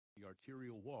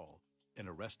arterial wall and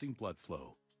arresting blood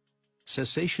flow.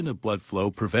 Cessation of blood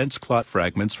flow prevents clot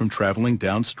fragments from traveling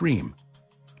downstream,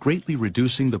 greatly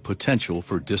reducing the potential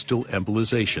for distal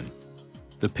embolization.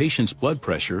 The patient's blood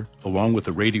pressure, along with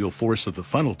the radial force of the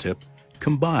funnel tip,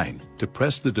 combine to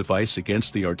press the device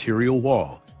against the arterial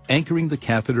wall, anchoring the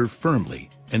catheter firmly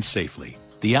and safely.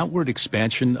 The outward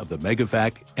expansion of the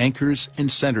MegaVac anchors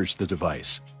and centers the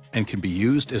device and can be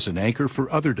used as an anchor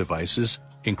for other devices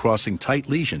in crossing tight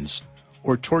lesions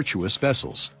or tortuous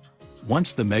vessels.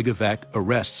 Once the MegaVac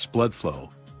arrests blood flow,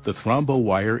 the thrombo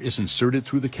wire is inserted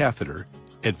through the catheter,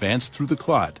 advanced through the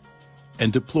clot,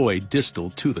 and deployed distal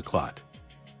to the clot.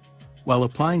 While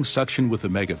applying suction with the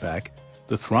MegaVac,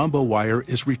 the thrombo wire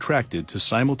is retracted to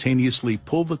simultaneously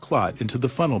pull the clot into the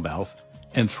funnel mouth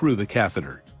and through the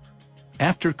catheter.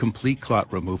 After complete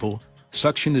clot removal,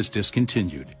 suction is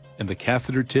discontinued and the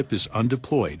catheter tip is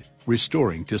undeployed,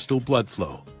 restoring distal blood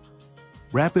flow.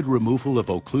 Rapid removal of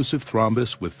occlusive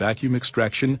thrombus with vacuum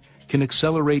extraction can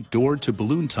accelerate door to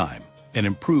balloon time and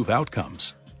improve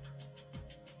outcomes.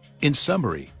 In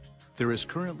summary, there is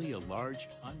currently a large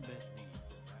unmet need.